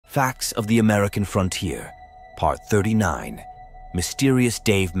Facts of the American Frontier, Part 39, Mysterious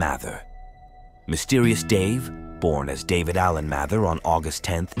Dave Mather. Mysterious Dave, born as David Allen Mather on August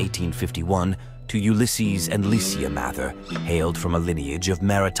 10, 1851, to Ulysses and Licia Mather, hailed from a lineage of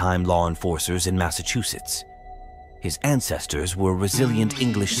maritime law enforcers in Massachusetts. His ancestors were resilient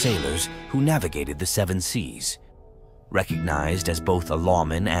English sailors who navigated the seven seas. Recognized as both a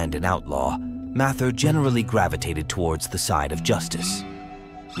lawman and an outlaw, Mather generally gravitated towards the side of justice.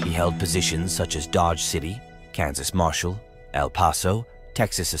 He held positions such as Dodge City, Kansas Marshal, El Paso,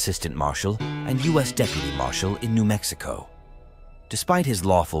 Texas Assistant Marshal, and U.S. Deputy Marshal in New Mexico. Despite his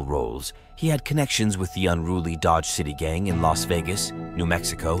lawful roles, he had connections with the unruly Dodge City gang in Las Vegas, New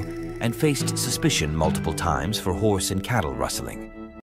Mexico, and faced suspicion multiple times for horse and cattle rustling.